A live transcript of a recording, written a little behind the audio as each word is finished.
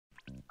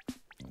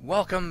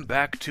Welcome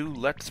back to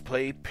Let's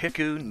Play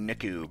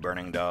Pikuniku,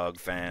 Burning Dog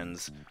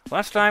fans.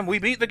 Last time we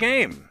beat the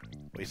game.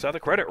 We saw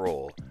the credit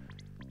roll.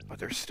 But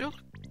there's still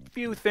a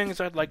few things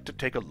I'd like to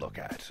take a look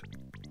at.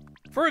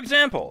 For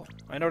example,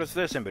 I noticed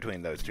this in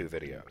between those two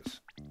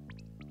videos.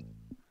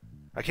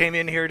 I came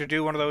in here to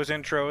do one of those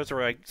intros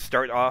where I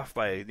start off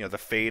by, the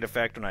fade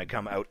effect when I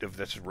come out of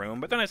this room,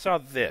 but then I saw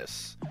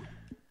this.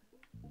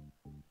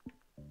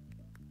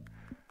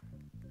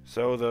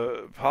 So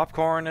the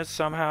popcorn is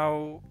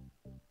somehow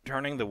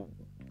turning the...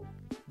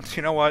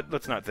 You know what?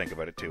 Let's not think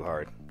about it too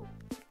hard.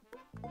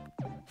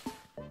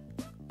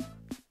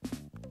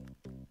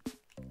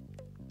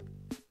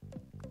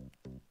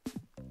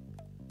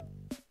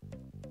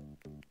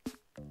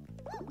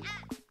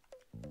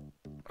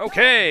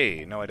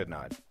 Okay! No, I did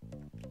not.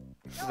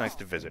 It's nice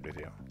to visit with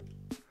you.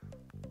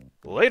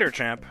 Later,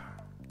 champ.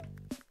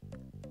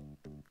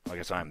 Well, I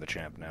guess I'm the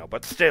champ now,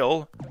 but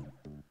still.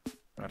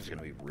 I'm not just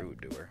gonna be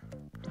rude to her.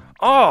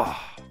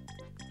 Oh!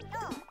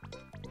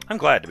 I'm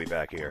glad to be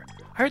back here.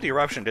 I heard the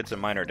eruption did some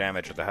minor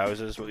damage to the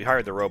houses, but we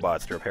hired the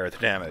robots to repair the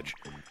damage.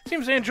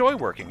 Seems they enjoy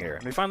working here,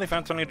 and we finally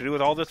found something to do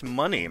with all this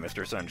money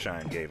Mr.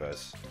 Sunshine gave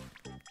us.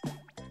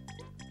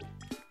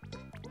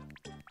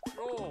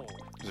 Oh.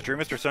 Is it true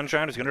Mr.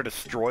 Sunshine is going to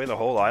destroy the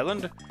whole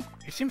island?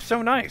 He seems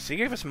so nice. He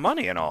gave us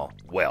money and all.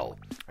 Well,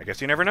 I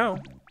guess you never know.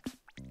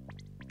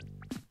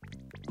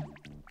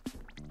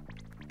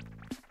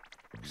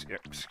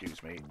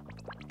 Excuse me.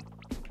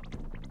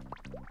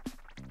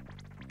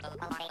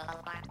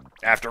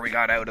 After we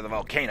got out of the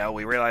volcano,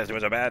 we realized it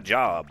was a bad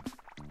job.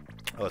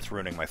 Oh, it's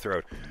ruining my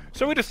throat.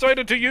 So we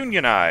decided to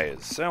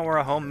unionize. So we're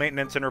a home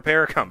maintenance and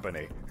repair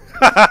company.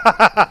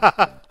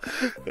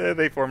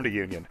 They formed a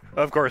union.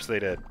 Of course they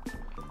did.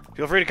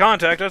 Feel free to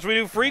contact us. We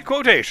do free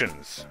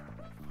quotations.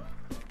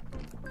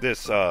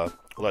 This,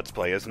 Let's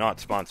Play is not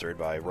sponsored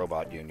by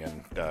Robot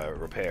Union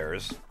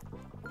Repairs.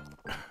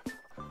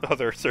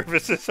 Other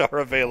services are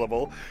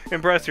available.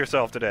 Impress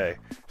yourself today,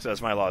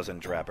 says my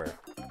lozenge wrapper.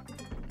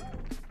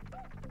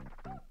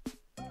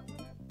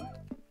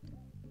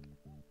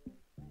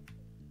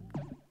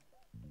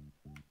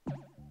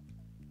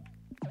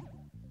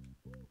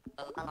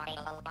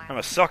 I'm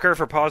a sucker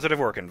for positive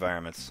work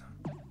environments.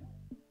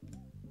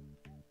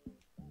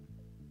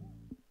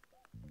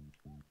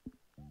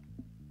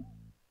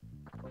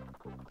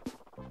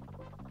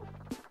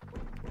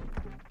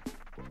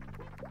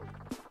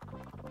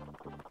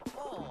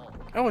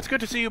 Oh, it's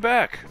good to see you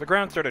back. The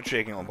ground started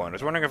shaking at one point. I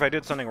was wondering if I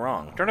did something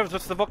wrong. Turned out it's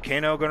just the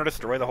volcano going to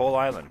destroy the whole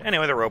island.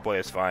 Anyway, the ropeway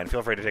is fine.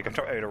 Feel free to take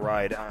a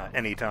ride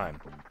anytime.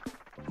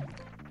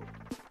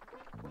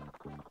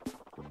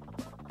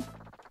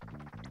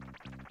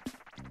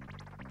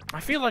 I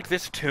feel like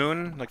this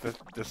tune, like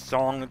the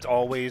song that's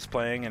always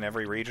playing in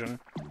every region,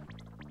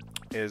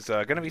 is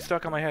going to be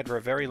stuck on my head for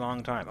a very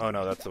long time. Oh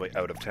no, that's the way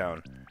out of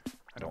town.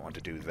 I don't want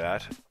to do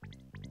that.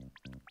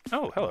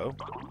 Oh, hello.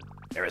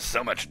 There is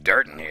so much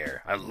dirt in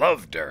here. I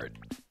love dirt.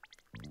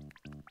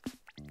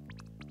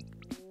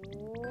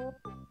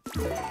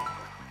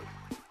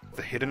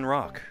 The hidden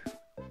rock.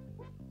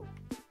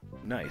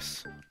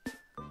 Nice.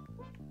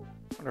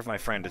 Wonder if my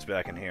friend is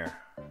back in here.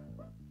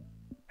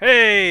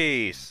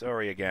 Hey!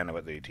 Sorry again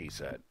about the tea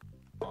set.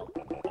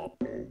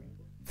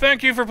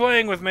 Thank you for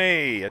playing with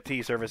me! A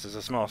tea service is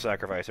a small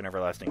sacrifice in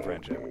everlasting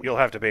friendship. You'll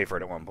have to pay for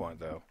it at one point,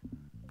 though.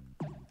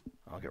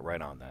 I'll get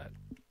right on that.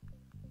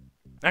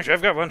 Actually,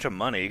 I've got a bunch of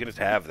money. You can just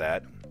have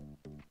that.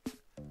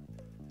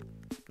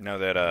 Now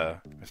that,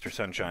 Mr.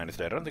 Sunshine is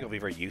dead, I don't think it'll be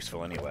very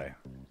useful anyway.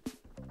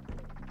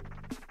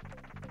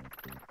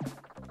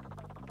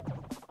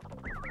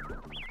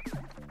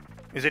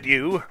 Is it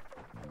you?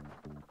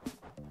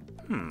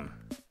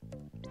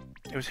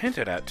 It was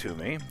hinted at to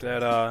me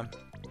that,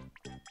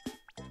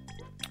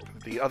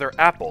 the other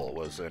apple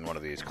was in one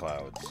of these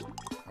clouds.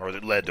 Or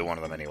it led to one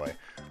of them, anyway.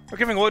 We're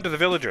giving wood to the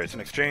villagers in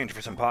exchange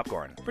for some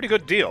popcorn. Pretty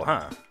good deal,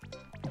 huh?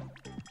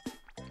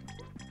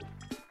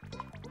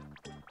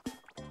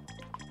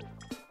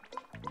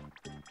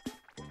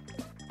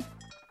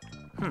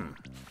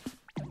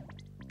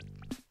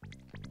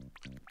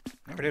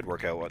 Never did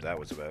work out what that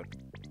was about.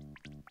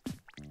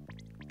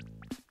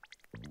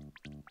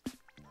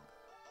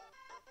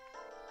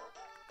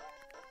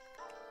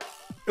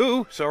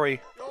 Ooh,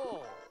 sorry.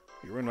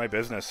 You ruined my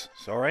business.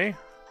 Sorry?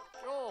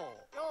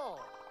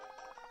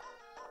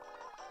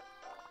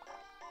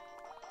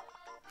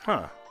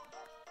 Huh.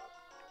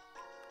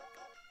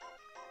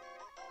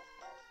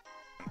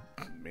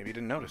 Maybe you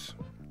didn't notice.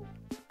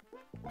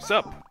 What's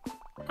up?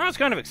 I was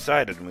kind of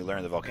excited when we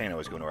learned the volcano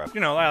was going to erupt.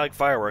 You know, I like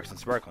fireworks and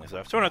sparkling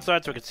stuff, so I went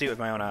outside so I could see it with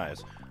my own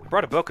eyes. I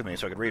brought a book with me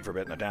so I could read for a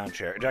bit in the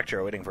deck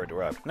chair waiting for it to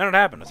erupt. And then it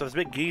happened. I saw this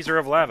big geyser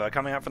of lava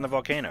coming out from the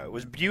volcano. It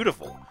was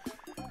beautiful.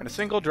 And a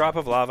single drop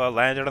of lava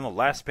landed on the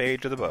last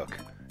page of the book.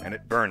 And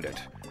it burned it.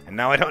 And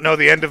now I don't know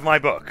the end of my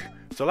book.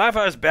 So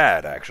lava is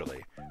bad,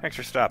 actually. Thanks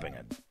for stopping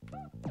it.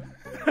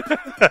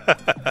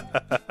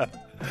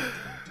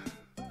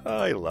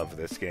 I love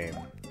this game.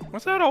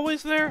 Was that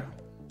always there?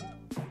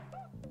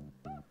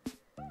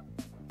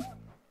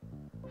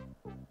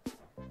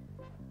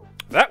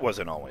 That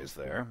wasn't always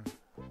there.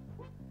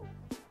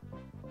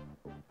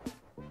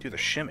 Do the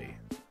shimmy.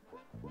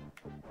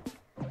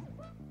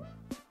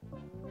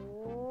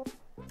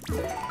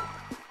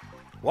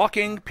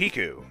 Walking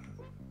Piku.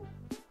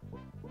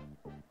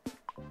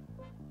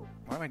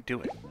 What am I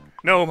doing?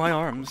 No, my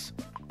arms.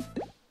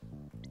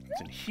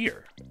 It's in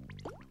here.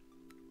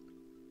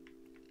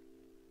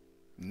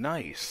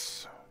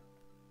 Nice.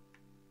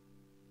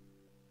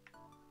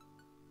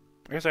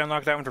 I guess I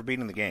unlocked that one for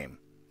beating the game.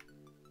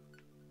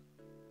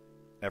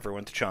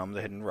 Everyone's chum,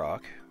 the hidden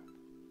rock.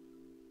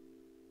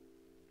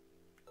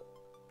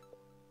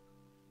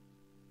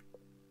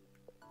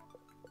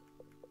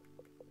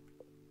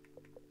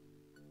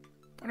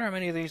 I wonder how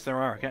many of these there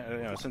are.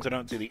 Since I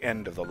don't see the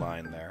end of the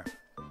line there.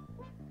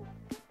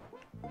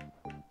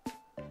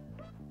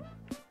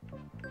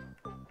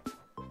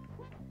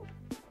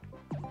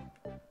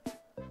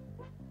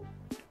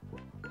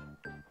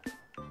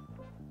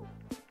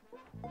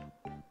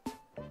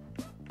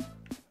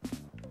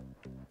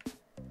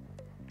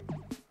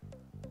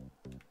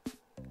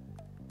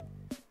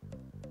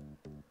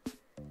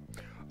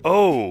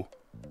 Oh!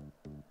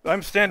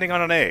 I'm standing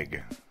on an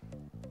egg.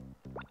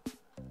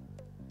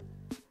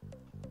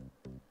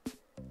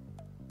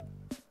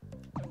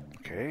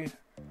 Okay.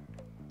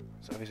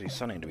 There's obviously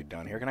something to be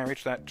done here. Can I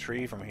reach that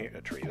tree from here?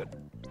 A tree that...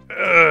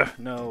 Ugh!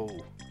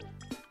 No.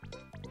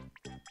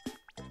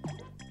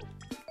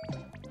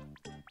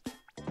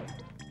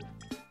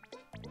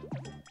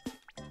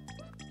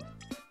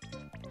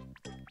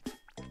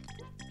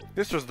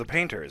 This was the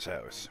painter's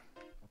house.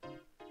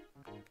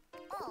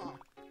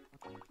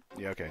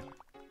 Yeah, okay.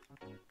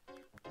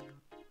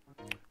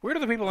 Weird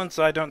the people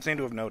inside don't seem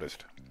to have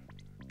noticed.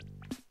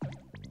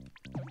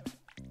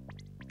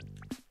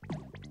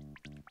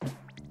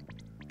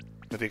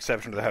 With the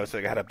exception of the house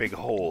that had a big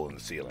hole in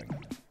the ceiling.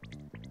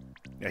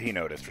 Yeah, he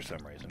noticed for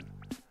some reason.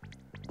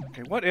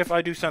 Okay, what if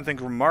I do something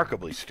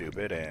remarkably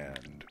stupid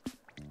and...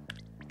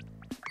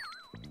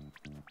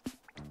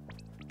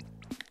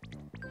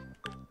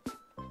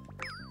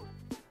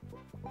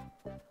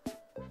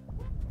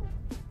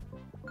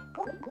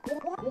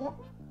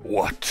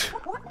 What?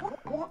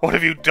 What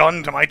have you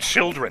done to my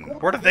children?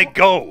 Where did they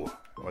go?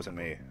 It wasn't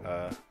me.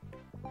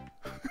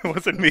 It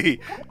wasn't me.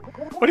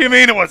 What do you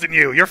mean it wasn't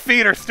you? Your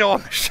feet are still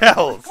on the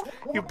shells.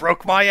 You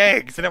broke my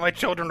eggs, and now my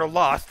children are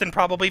lost and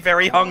probably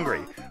very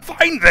hungry.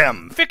 Find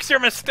them! Fix your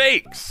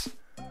mistakes!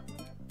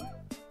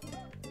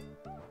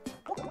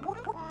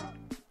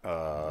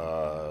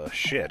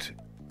 Shit.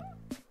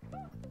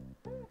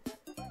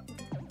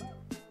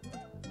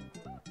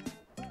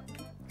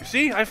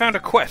 See? I found a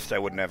quest I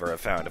would never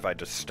have found if I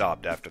just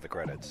stopped after the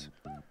credits.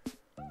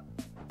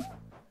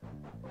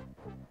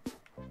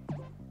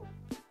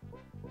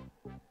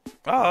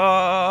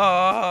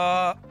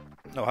 Oh,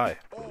 hi.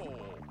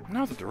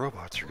 Now that the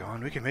robots are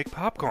gone, we can make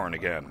popcorn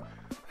again.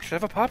 We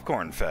should have a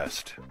popcorn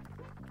fest.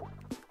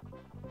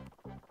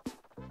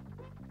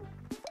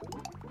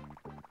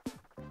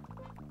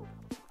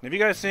 Have you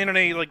guys seen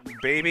any, like,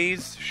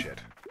 babies?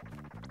 Shit.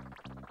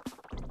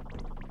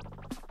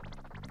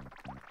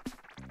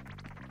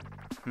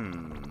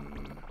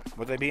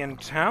 Would they be in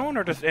town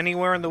or just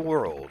anywhere in the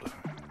world?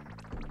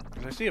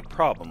 Because I see a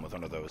problem with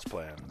one of those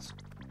plans.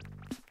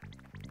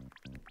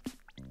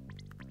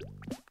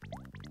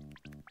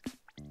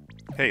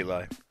 Hey,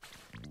 Eli.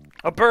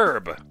 A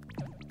burb!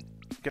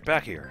 Get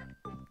back here.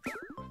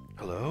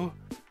 Hello?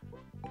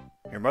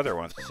 Your mother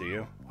wants to see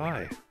you.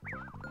 Why?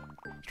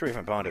 It's true we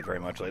haven't bonded very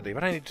much lately,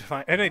 but I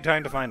need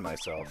time to find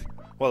myself.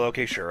 Well,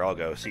 okay, sure, I'll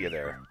go. See you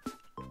there.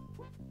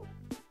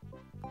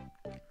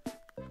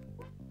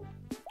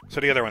 So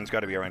the other one's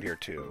got to be around here,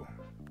 too.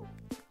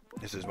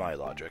 This is my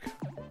logic.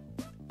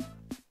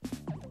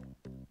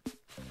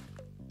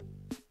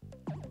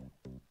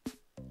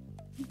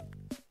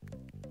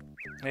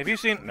 Have you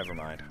seen... Never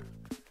mind.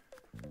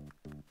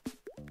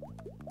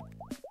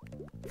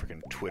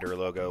 Freaking Twitter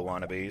logo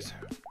wannabes.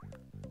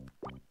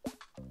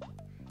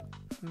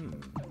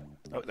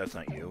 Oh, that's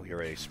not you.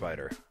 You're a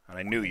spider. And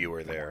I knew you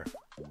were there.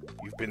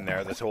 You've been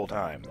there this whole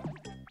time.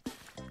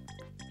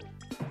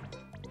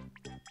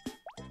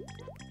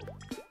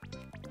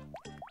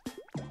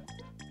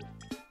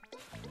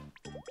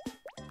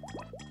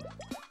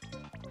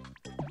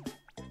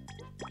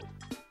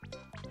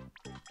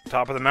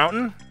 Top of the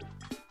mountain?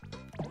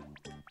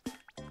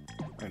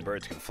 I mean,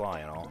 birds can fly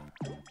and all.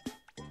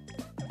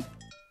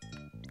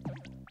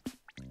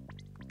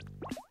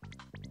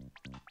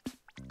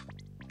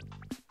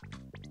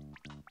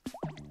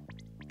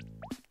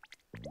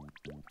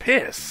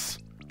 Piss!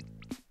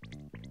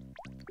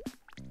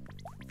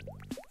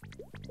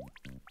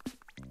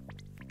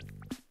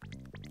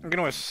 I'm going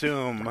to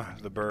assume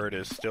the bird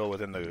is still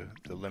within the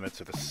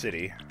limits of the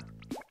city.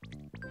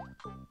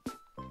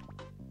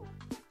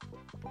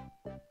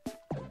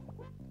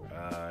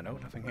 No,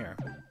 nothing here.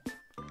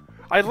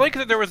 I like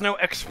that there was no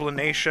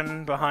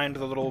explanation behind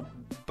the little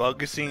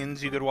bug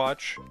scenes you could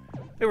watch.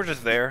 They were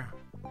just there.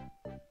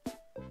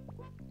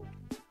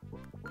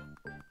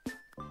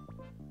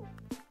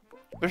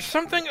 There's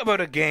something about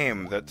a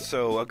game that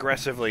so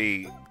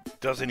aggressively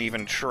doesn't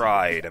even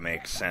try to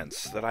make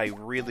sense that I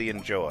really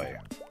enjoy.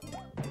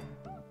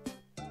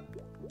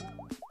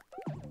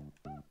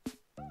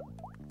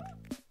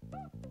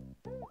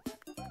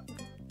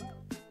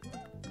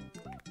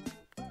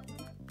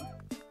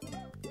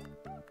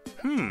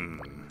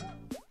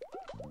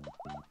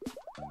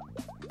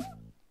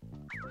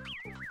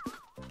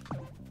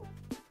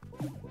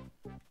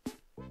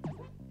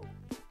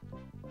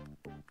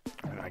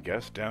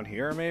 guess down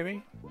here,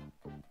 maybe?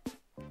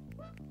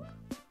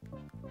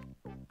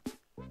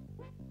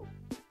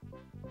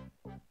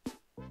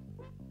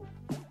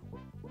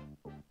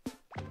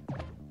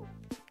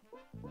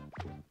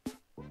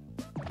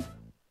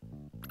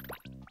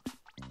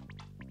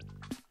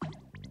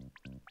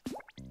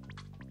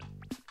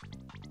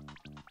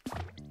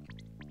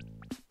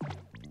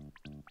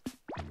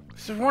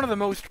 This is one of the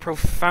most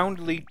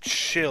profoundly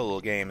chill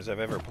games I've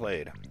ever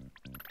played.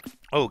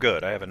 Oh,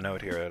 good. I have a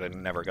note here that I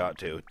never got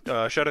to.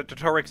 Shout out to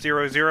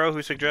Torek00,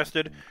 who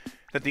suggested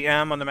that the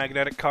M on the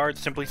magnetic card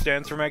simply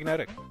stands for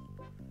magnetic.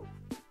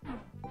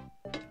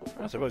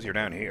 I suppose you're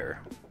down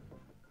here.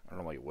 I don't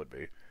know why you would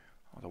be.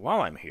 Although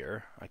while I'm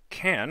here, I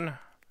can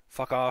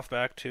fuck off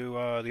back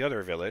to the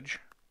other village.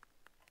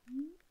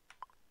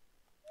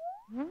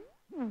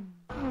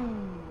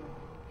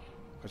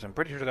 Because I'm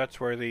pretty sure that's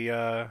where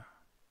the...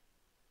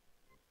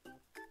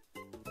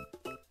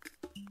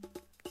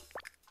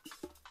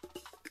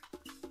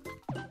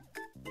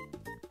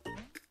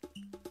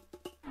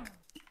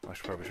 I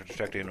probably should have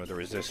checked in with the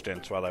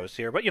resistance while I was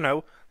here, but you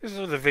know, this is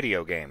what the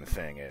video game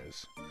thing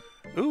is.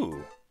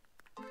 Ooh.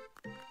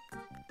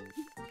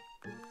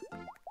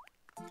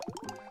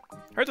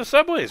 Heard the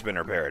subway's been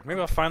repaired.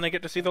 Maybe I'll finally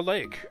get to see the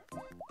lake.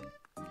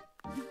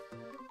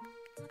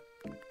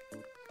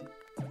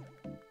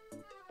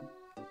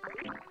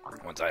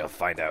 Once I'll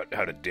find out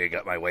how to dig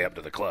up my way up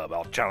to the club,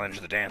 I'll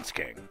challenge the Dance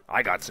King.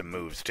 I got some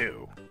moves,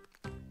 too.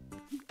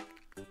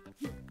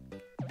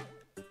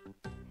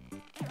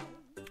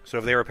 So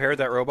have they repaired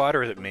that robot,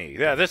 or is it me?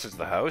 Yeah, this is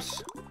the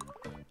house.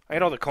 I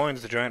ate all the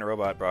coins the giant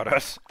robot brought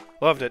us.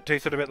 Loved it.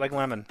 Tasted a bit like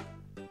lemon.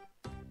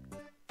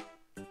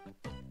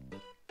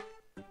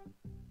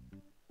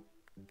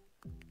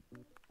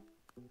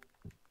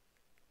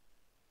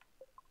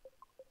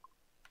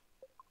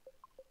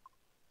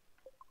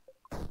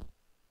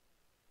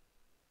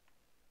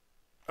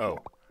 Oh,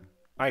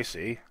 I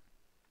see.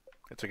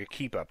 It's like a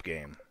keep-up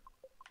game.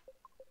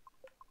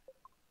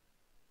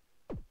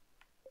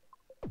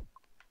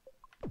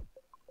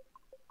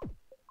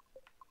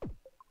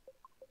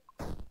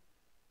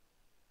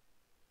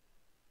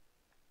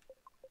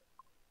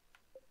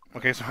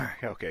 Okay, sorry.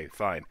 Okay,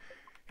 fine.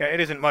 Yeah, it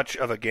isn't much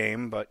of a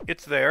game, but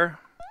it's there.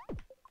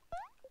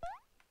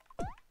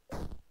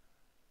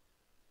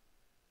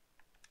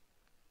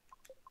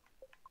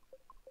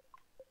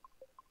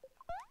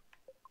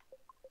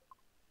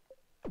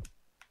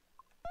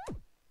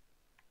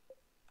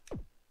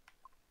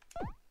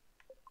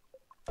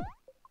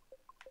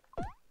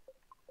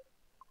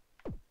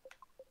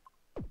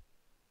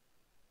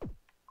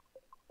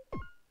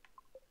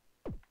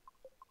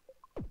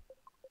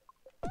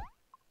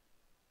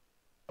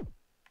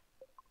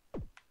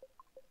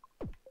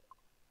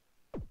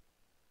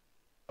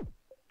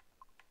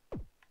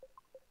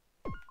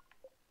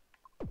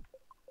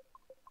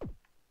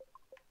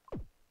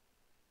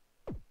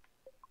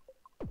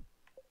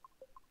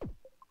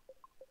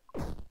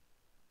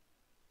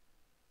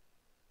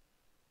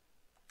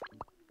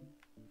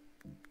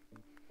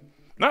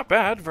 Not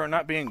bad for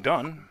not being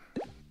done.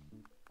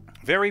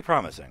 Very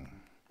promising.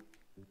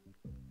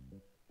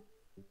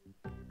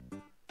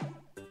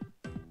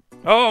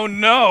 Oh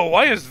no!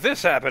 Why is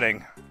this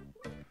happening?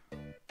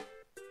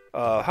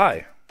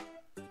 Hi.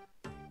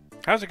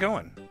 How's it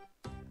going?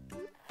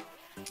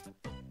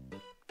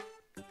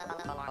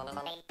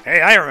 Hey,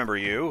 I remember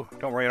you.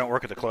 Don't worry, I don't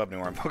work at the club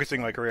anymore. I'm focusing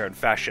my career on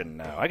fashion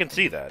now. I can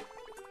see that.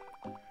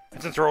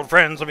 And since we're old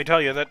friends, let me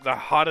tell you that the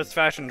hottest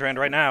fashion trend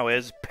right now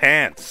is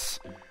pants.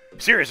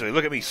 Seriously,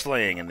 look at me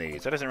slaying in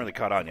these. That hasn't really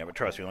caught on yet, but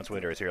trust me, once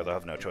winter is here, they'll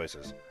have no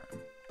choices.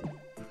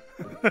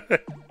 Can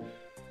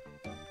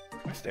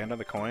I stand on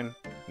the coin?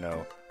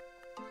 No.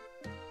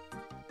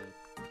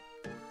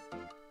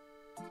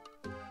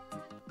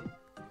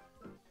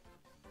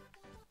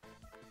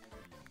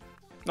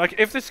 Like,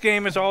 if this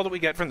game is all that we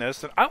get from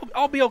this, then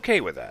I'll be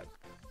okay with that.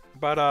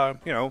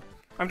 But, you know,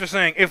 I'm just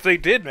saying, if they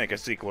did make a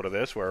sequel to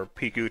this, where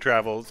Piku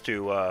travels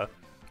to,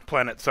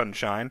 Planet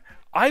Sunshine,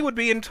 I would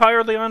be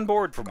entirely on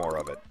board for more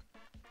of it.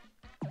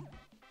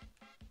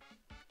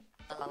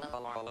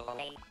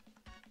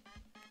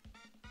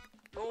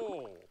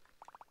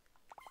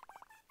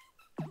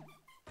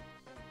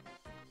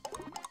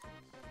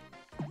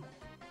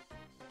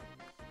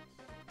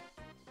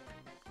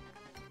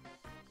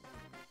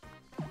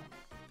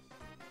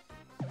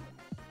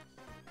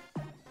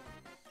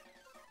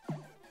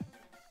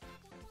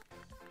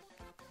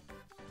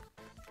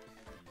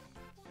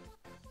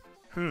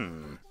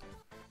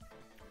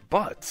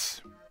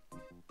 But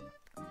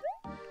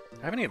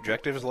I have any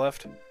objectives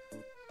left?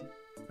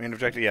 I mean,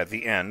 objective, yeah,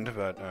 the end,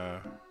 but,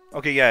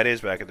 okay, yeah, it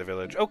is back at the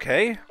village.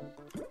 Okay.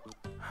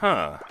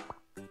 Huh.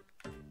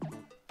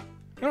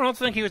 I don't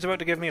think he was about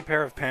to give me a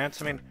pair of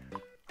pants. I mean,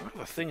 what are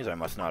the things I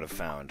must not have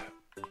found?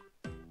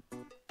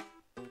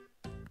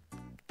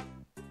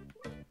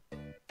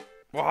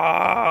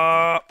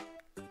 Wah!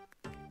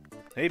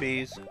 Hey,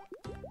 bees.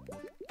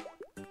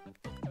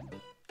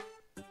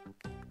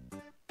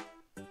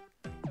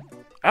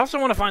 I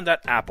also want to find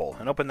that apple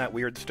and open that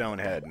weird stone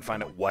head and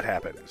find out what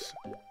happens.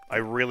 I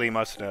really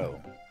must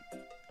know.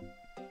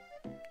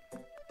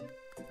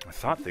 I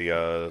thought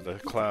the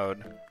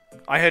cloud...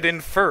 I had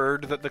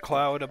inferred that the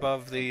cloud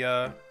above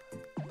the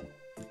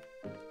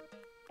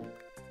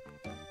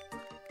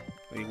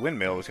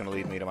windmill was going to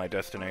lead me to my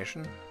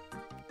destination.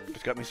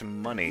 Just got me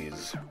some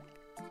monies.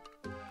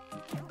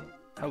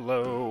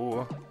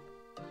 Hello.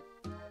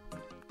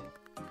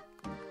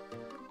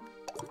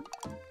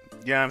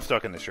 Yeah, I'm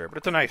stuck in this shirt, but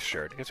it's a nice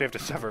shirt. I guess we have to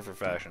suffer for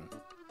fashion.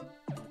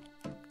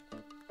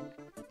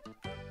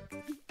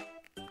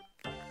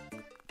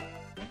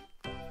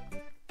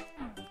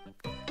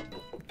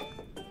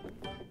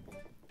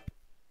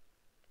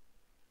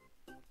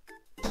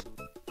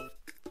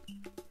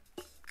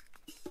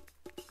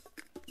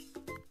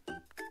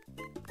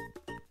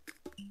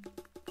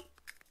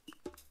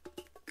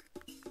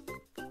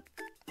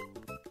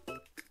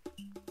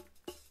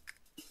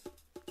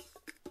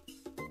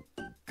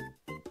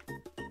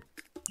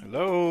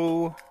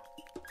 Hello?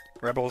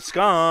 Rebel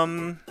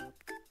scum!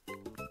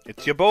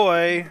 It's your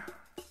boy! I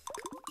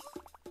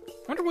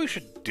wonder what we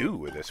should do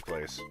with this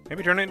place.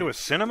 Maybe turn it into a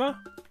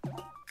cinema?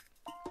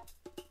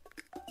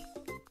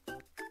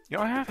 You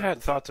know, I have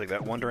had thoughts like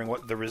that, wondering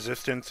what the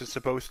Resistance is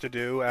supposed to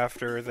do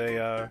after they,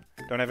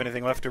 don't have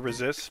anything left to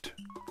resist.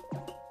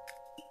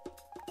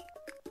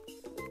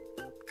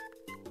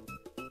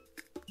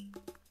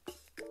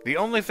 The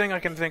only thing I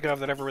can think of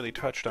that ever really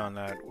touched on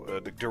that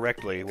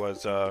directly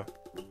was,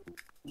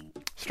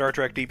 Star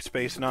Trek Deep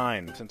Space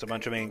Nine, since a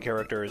bunch of main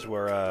characters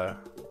were,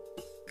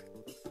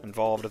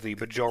 involved with the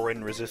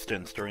Bajoran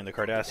resistance during the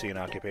Cardassian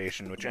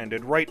occupation, which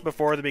ended right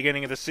before the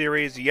beginning of the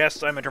series.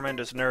 Yes, I'm a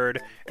tremendous nerd,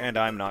 and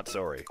I'm not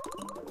sorry.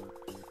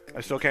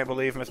 I still can't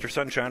believe Mr.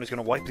 Sunshine is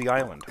going to wipe the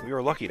island. We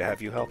were lucky to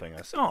have you helping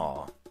us.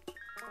 Aw.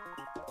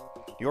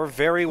 You're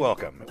very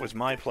welcome. It was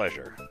my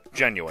pleasure.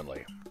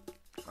 Genuinely.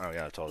 Oh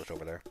yeah, it's all just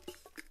over there.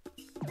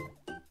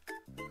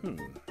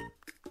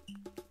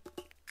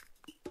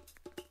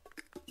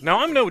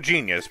 Now, I'm no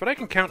genius, but I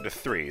can count to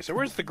 3, so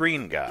where's the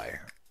green guy?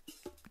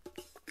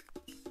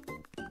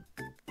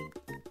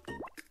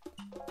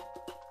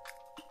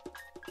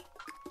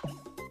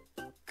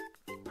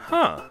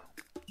 Huh.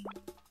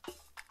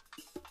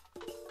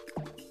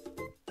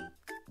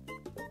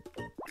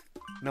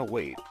 No,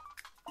 wait.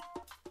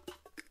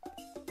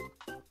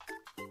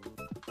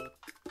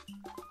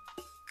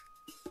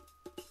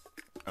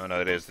 Oh, no,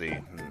 that is the...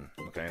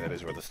 okay, that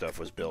is where the stuff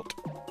was built.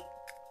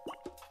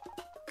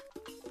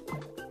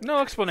 No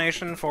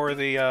explanation for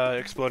the,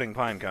 exploding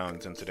pine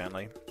cones,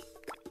 incidentally.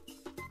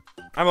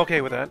 I'm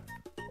okay with that.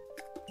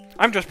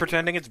 I'm just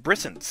pretending it's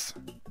Brissons.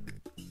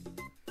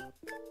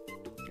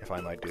 If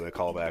I might do a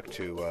callback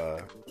to,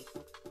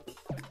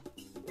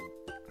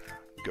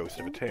 Ghost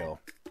of a Tale.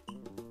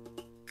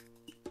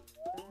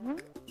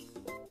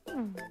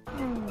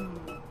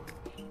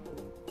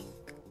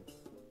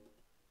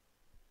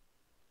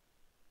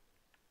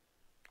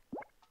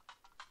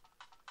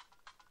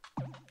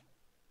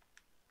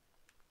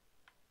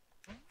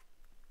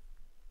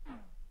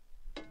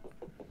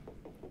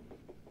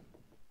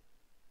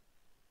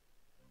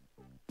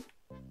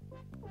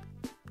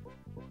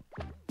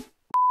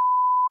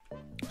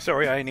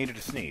 Sorry, I needed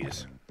to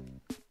sneeze.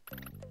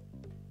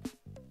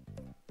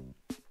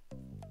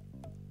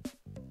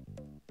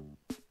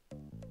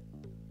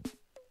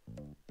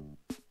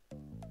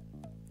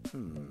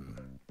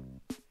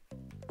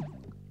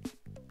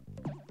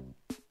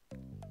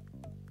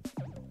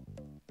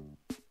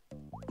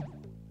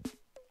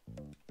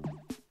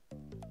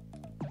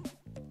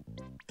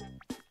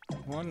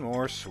 One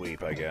more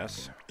sweep, I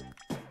guess.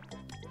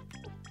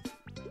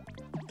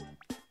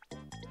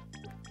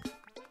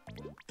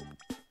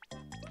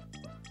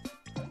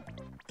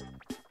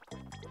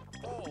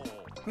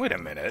 Wait a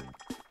minute.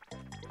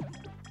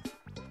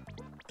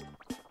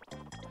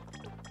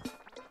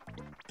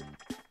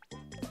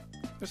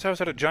 This house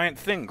had a giant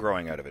thing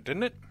growing out of it,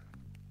 didn't it?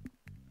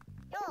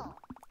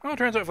 Well, it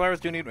turns out flowers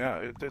do need...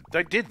 I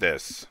did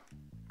this.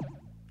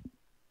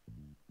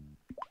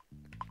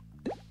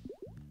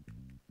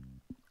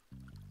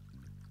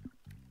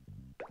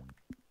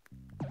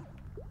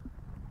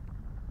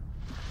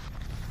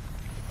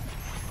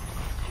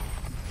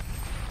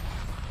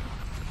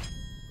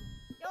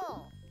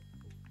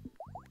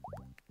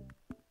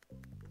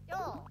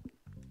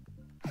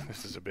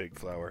 This is a big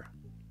flower.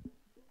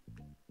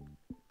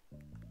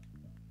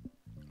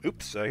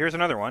 Oops, here's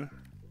another one.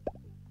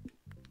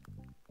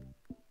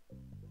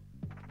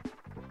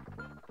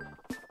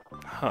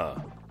 Huh.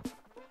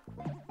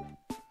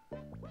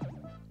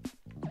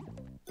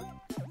 I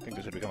think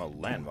this would become a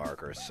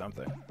landmark or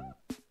something.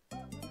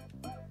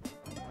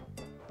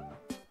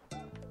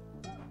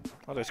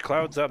 Well, there's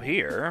clouds up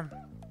here.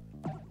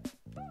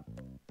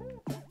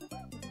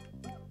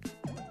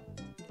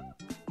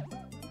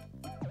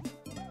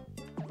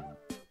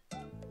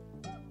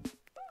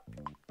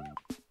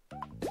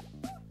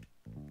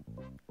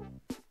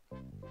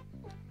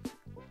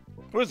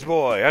 Woods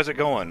boy, how's it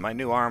going? My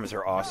new arms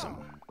are awesome.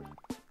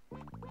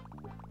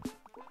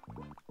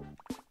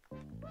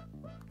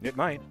 It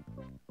might.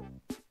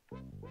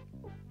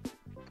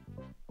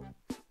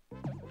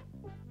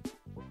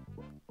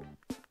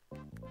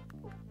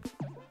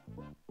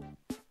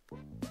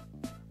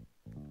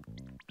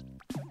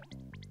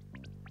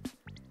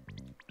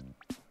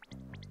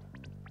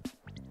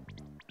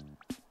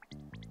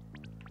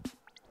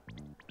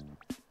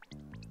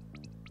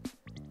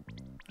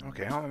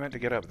 Okay, how am I meant to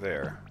get up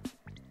there?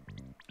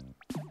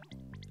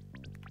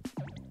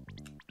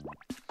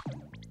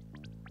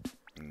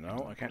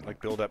 No, I can't,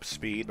 like, build up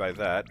speed by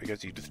that,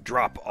 because you just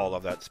drop all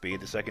of that speed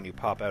the second you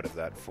pop out of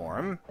that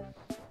form.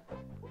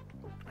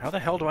 How the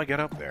hell do I get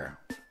up there?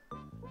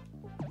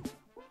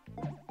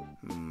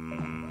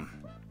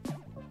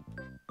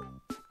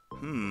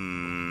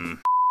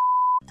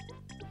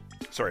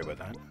 Sorry about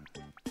that.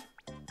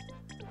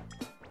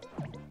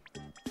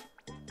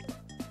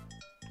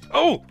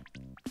 Oh!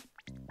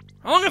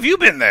 How long have you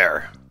been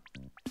there?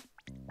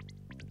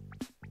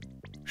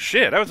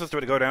 Shit, I was just about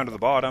to go down to the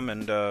bottom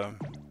and,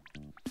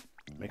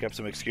 make up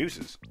some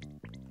excuses.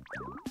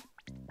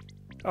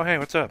 Oh, hey,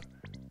 what's up?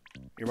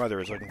 Your mother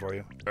is looking for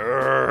you.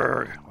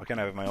 Urgh! Why can't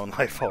I have my own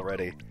life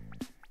already?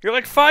 You're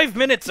like 5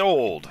 minutes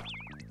old!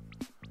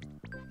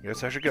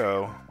 Guess I should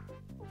go.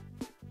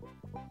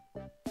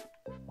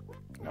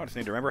 Now I just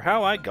need to remember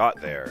how I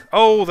got there.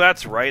 Oh,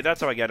 that's right.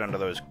 That's how I get under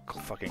those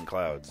fucking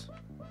clouds.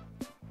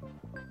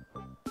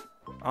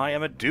 I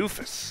am a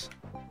doofus.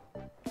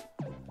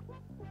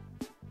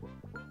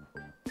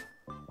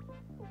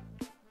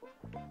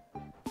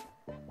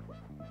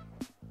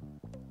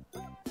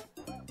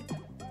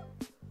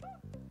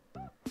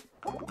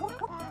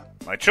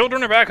 My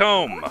children are back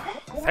home.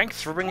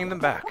 Thanks for bringing them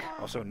back.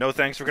 Also, no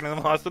thanks for getting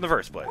them lost in the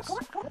first place.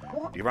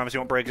 Do you promise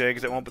you won't break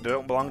eggs that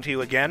don't belong to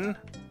you again?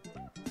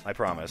 I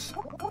promise.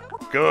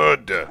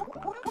 Good.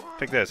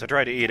 Take this. I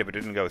tried to eat it, but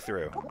it didn't go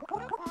through.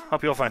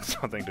 Hope you'll find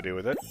something to do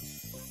with it.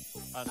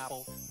 An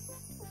apple.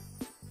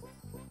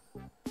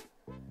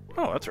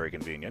 Oh, that's very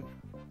convenient.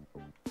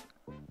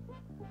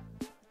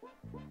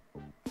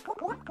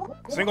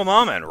 Single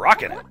mom and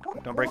rocking it.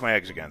 Don't break my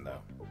eggs again,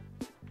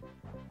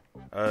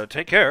 though.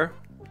 Take care.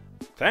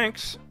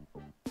 Thanks.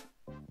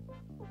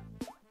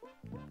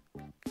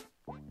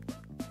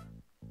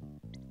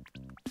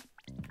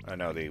 I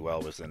know the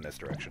well was in this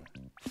direction.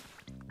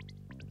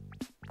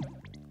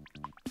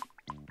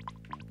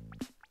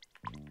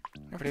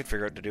 Never did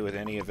figure out what to do with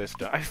any of this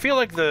stuff. I feel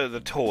like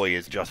the toy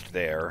is just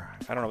there.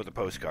 I don't know about the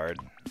postcard.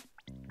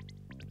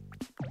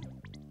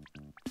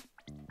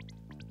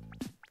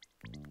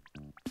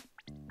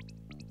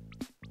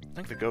 I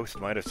think the ghost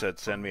might have said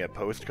send me a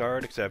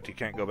postcard, except you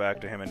can't go back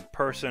to him in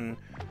person.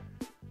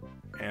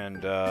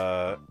 And,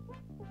 no,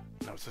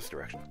 it's this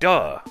direction.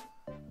 Duh!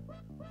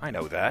 I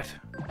know that.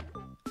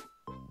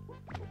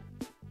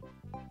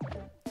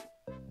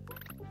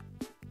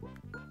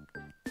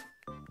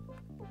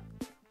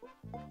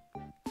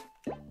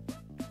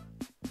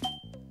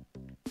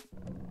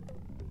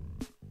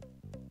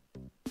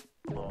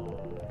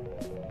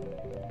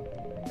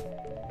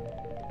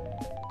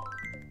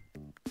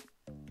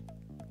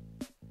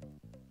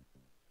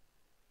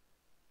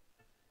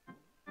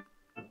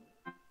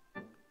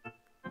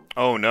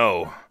 Oh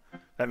no.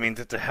 That means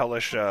it's a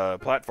hellish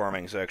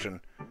platforming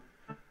section.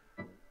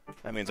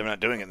 That means I'm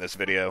not doing it in this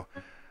video.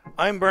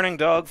 I'm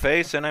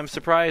BurningDogFace, and I'm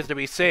surprised to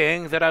be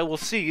saying that I will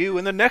see you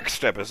in the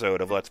next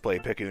episode of Let's Play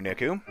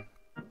Pikuniku.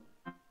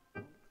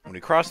 When we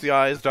cross the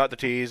I's, dot the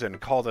T's,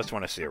 and call this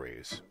one a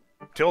series.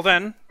 Till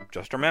then,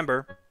 just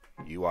remember,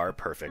 you are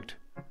perfect.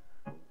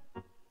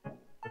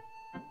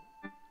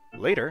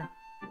 Later.